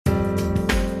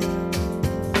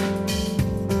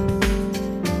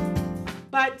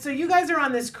But so you guys are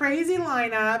on this crazy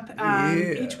lineup.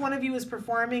 Each one of you is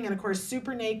performing, and of course,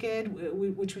 Super Naked,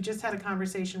 which we just had a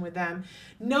conversation with them.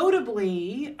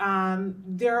 Notably,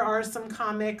 there are some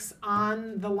comics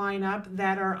on the lineup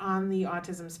that are on the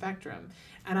autism spectrum.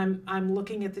 And I'm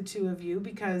looking at the two of you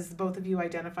because both of you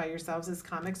identify yourselves as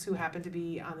comics who happen to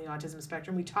be on the autism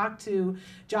spectrum. We talked to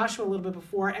Joshua a little bit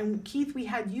before, and Keith, we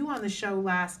had you on the show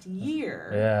last year.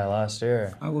 Yeah, last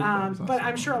year. But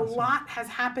I'm sure a lot has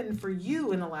happened for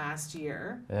you in the last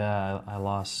year. Yeah, I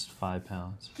lost 5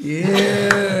 pounds.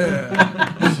 Yeah.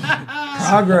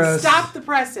 Progress. Stop the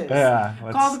presses. Yeah,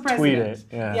 Call the president. tweet it.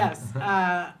 Yeah. Yes.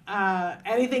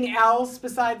 Anything else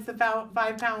besides the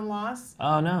 5-pound loss?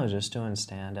 Oh no, just doing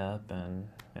stand up and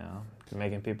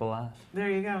making people laugh. There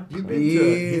you go. You've been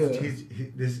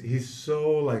to he's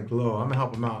so like low. I'm gonna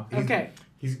help him out.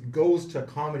 He goes to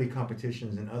comedy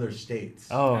competitions in other states.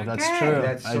 Oh, that's true. I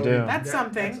do. That's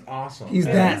something. That's awesome.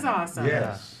 That is awesome.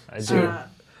 Yes, I do.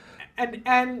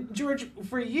 And George,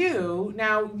 for you,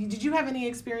 now, did you have any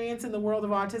experience in the world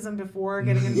of autism before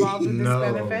getting involved with this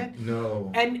benefit? No.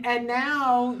 And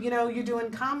now, you're doing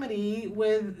comedy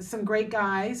with some great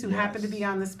guys who happen to be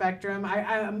on the spectrum.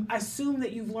 I assume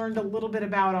that you've learned a little bit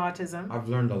about autism. I've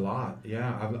learned a lot,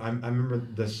 yeah. I remember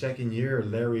the second year,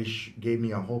 Larry gave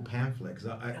me a whole pamphlet. 'Cause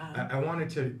I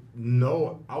wanted to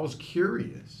know, I was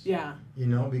curious. Yeah.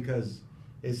 Because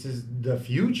this is the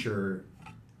future.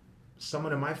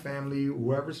 Someone in my family,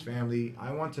 whoever's family,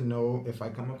 I want to know if I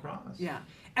come across. Yeah.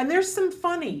 And there's some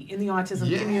funny in the autism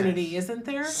community, isn't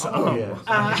there? Yes.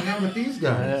 I hang out with these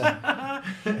guys.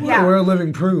 Yeah. We're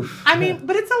living proof. I mean,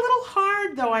 but it's a little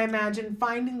hard, though, I imagine,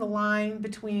 finding the line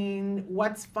between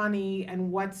what's funny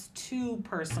and what's too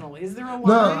personal. Is there a line?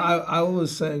 No, I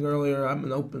was saying earlier, I'm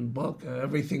an open book.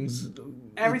 Everything's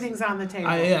on the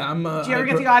table. Do you ever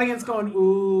get the audience going,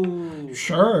 ooh?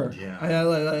 Sure. Yeah.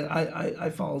 I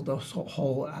followed the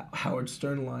whole Howard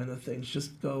Stern line of things.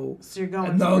 Just go. So you're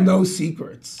going. No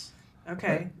secrets.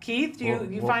 Okay, Keith, do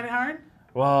you find it hard?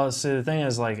 Well, see, the thing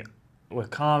is, like, with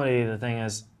comedy, the thing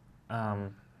is,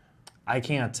 I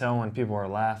can't tell when people are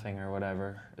laughing or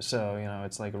whatever. So,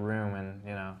 it's like a room and,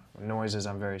 noises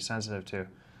I'm very sensitive to.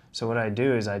 So what I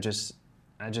do is I just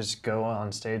go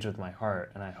on stage with my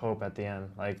heart, and I hope at the end,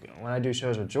 like when I do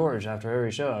shows with George, after every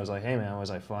show, I was like, hey man,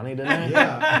 was I funny today?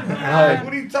 Yeah.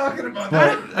 What are you talking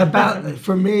about?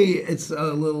 For me, it's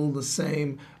a little the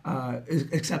same,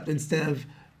 except instead of,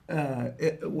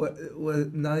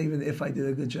 not even if I did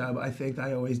a good job, I think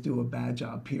I always do a bad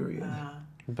job, period.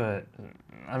 But,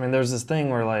 I mean, there's this thing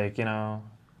where, like,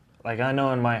 like I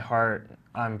know in my heart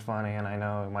I'm funny and I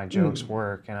know my jokes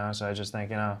work, so I just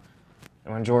think,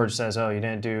 when George says, oh, you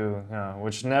didn't do,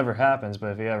 which never happens,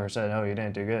 but if he ever said, oh, you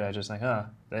didn't do good, I just think,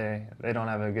 they don't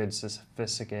have a good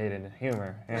sophisticated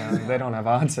humor. They don't have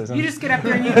autism. You just get up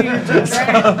there and you do your job,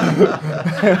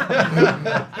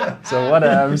 right? So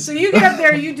whatever. So you get up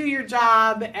there, you do your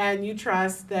job, and you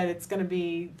trust that it's going to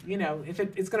be, if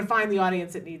it's going to find the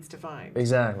audience it needs to find.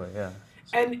 Exactly, yeah.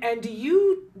 And do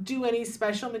you do any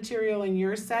special material in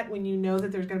your set when you know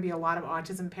that there's going to be a lot of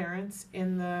autism parents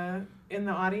in the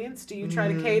audience? Do you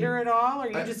try to cater at all, or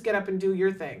you just get up and do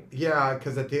your thing? Yeah,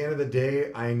 because at the end of the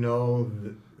day, I know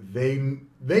they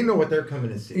know what they're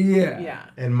coming to see. Yeah.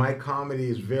 And my comedy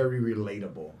is very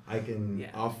relatable.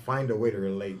 I'll find a way to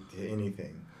relate to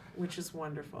anything. Which is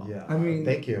wonderful. Yeah. I mean,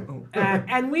 thank you.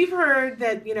 And we've heard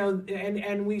that,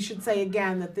 and we should say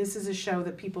again that this is a show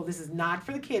that this is not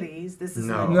for the kiddies. This is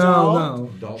an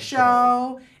adult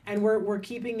show. And we're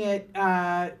keeping it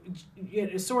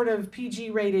sort of PG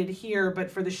rated here,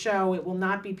 but for the show it will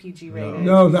not be PG rated.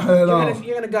 No, not at all.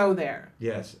 You're gonna go there.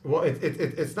 Yes. Well,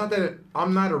 it's not that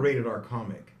I'm not a rated R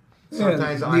comic.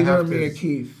 Sometimes I have to.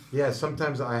 Keith. Yeah.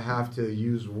 Sometimes I have to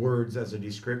use words as a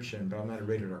description, but I'm not a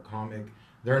rated R comic.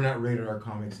 They're not rated R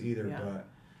comics either, but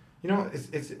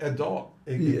it's adult.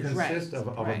 It consists of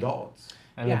adults.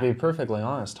 And to be perfectly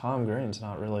honest, Tom Green's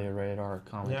not really a rated R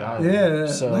comic either. Yeah,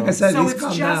 so, like I said,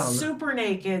 it's just Super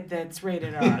Naked that's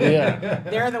rated R.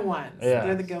 They're the ones. Yeah.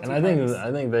 They're the guilty And I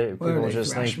think people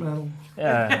just think. Metal?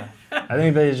 Yeah. I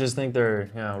think they just think they're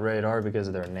rated R because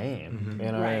of their name.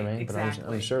 You know what I mean? Exactly.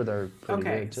 But I'm sure they're pretty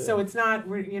good too. So it's not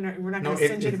we're not going to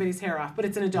singe anybody's hair off, but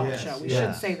it's an adult show. We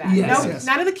should say that. Yes.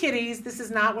 None of the kiddies. This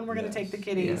is not when we're going to take the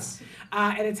kiddies.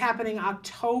 And it's happening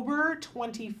October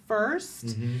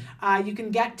 21st. You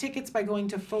can get tickets by going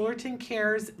to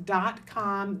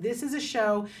FullertonCares.com. This is a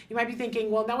show. You might be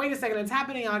thinking, well, now wait a second. It's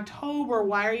happening in October.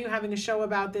 Why are you having a show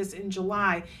about this in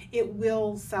July? It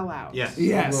will sell out. Yes.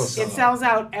 It sells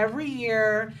out every every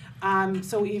year.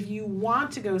 So if you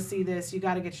want to go see this, you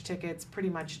got to get your tickets pretty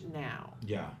much now.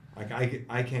 Yeah. Like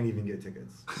I can't even get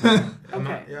tickets.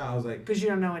 Okay. I was like. Because you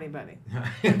don't know anybody.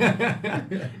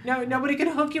 No, nobody can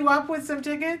hook you up with some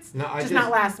tickets. No, just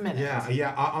not last minute.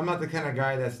 Yeah. I'm not the kind of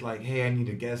guy that's like, hey, I need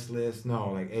a guest list.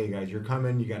 No, like, hey guys, you're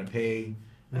coming, you gotta pay.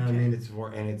 You know what I mean?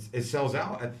 It sells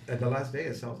out at the last day.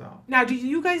 It sells out. Now, do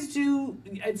you guys do?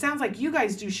 It sounds like you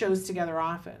guys do shows together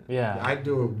often. Yeah. I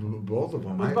do both of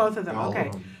them. With both of them, all okay.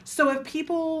 of them. So if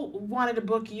people wanted to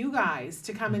book you guys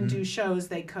to come and do shows,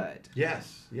 they could.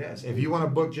 Yes. If you want to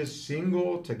book just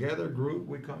single, together, group,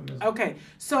 we come. Okay.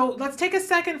 So let's take a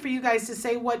second for you guys to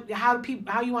say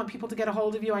how you want people to get a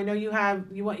hold of you. I know you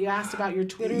asked about your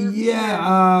Twitter.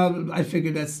 Yeah. I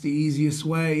figured that's the easiest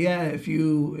way. Yeah. If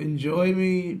you enjoy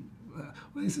me.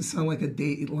 Why does it sound like a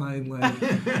Dateline? Like,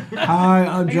 hi,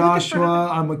 I'm Joshua.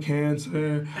 I'm a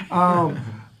Cancer.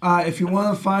 If you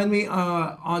want to find me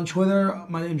on Twitter,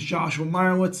 my name's Joshua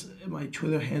Meyerowitz. My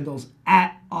Twitter handle's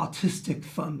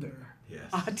 @AutisticThunder. Yes.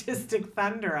 Autistic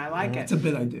Thunder. I like it. It's a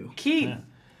bit I do. Keith.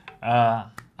 Yeah.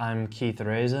 I'm Keith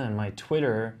Reza, and my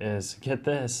Twitter is, get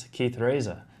this, Keith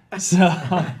Reza. So.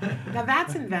 Now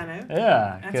that's inventive.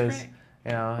 Yeah. That's great.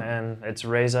 You know, and it's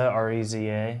Reza,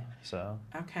 R-E-Z-A, so.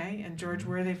 Okay, and George,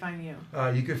 where do they find you?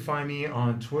 You can find me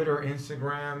on Twitter,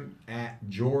 Instagram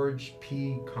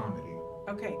 @GeorgePComedy.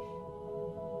 Okay,